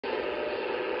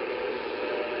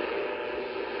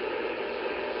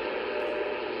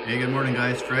Hey, good morning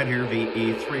guys. Fred here,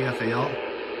 VE3FAL,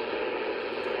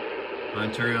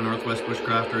 Ontario Northwest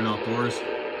Bushcrafter and Outdoors.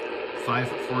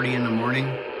 5:40 in the morning.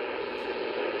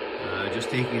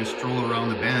 Just taking a stroll around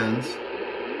the bends.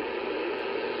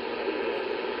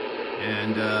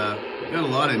 And we got a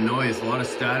lot of noise, a lot of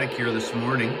static here this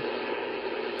morning.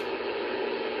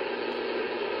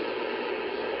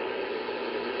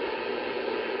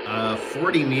 Uh,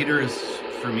 40 meters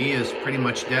for me is pretty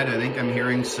much dead. I think I'm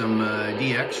hearing some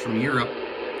DX from Europe.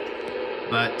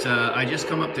 But I just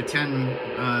come up to 10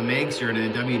 megs here to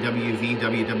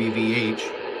WWVH.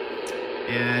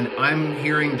 And I'm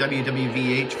hearing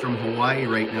WWVH from Hawaii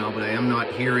right now, but I am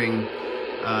not hearing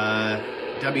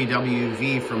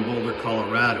WWV from Boulder,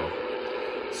 Colorado.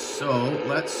 So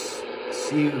let's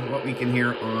see what we can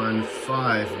hear on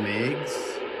 5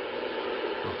 megs.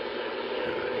 Oh,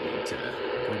 I need to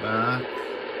go back.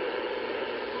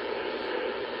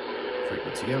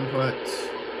 Frequency input.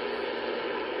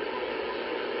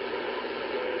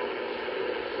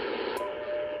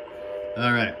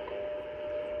 All right.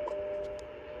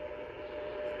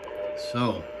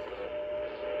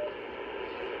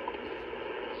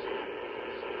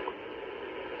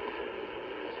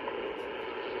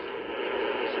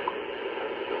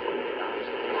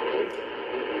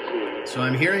 So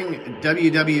I'm hearing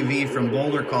WWV from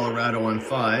Boulder, Colorado on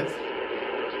 5.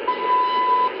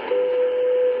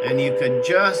 And you could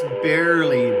just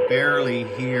barely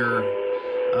hear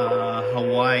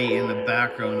Hawaii in the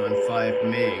background on 5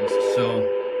 megs. So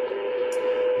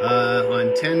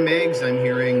on 10 megs, I'm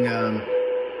hearing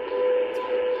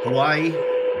Hawaii,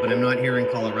 but I'm not hearing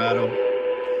Colorado.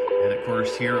 And of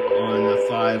course, here on the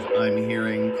 5, I'm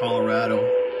hearing Colorado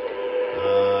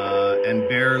and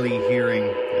barely hearing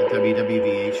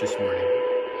WWVH this morning.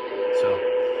 So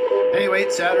anyway,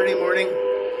 it's Saturday morning.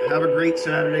 Have a great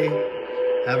Saturday.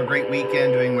 Have a great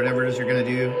weekend doing whatever it is you're going to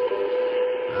do.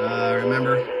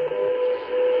 Remember,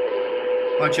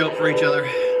 watch out for each other.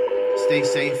 Stay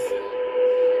safe.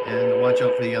 And watch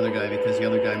out for the other guy, because the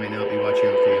other guy may not be watching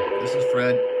out for you. This is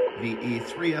Fred,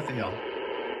 VE3FAL.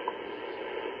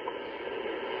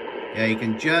 Yeah, you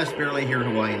can just barely hear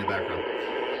Hawaii in the background.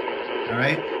 All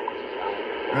right?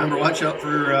 Remember, watch out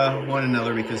for one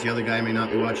another, because the other guy may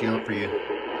not be watching out for you.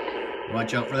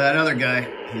 Watch out for that other guy.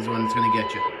 He's the one that's going to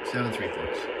get you. 7-3,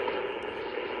 folks.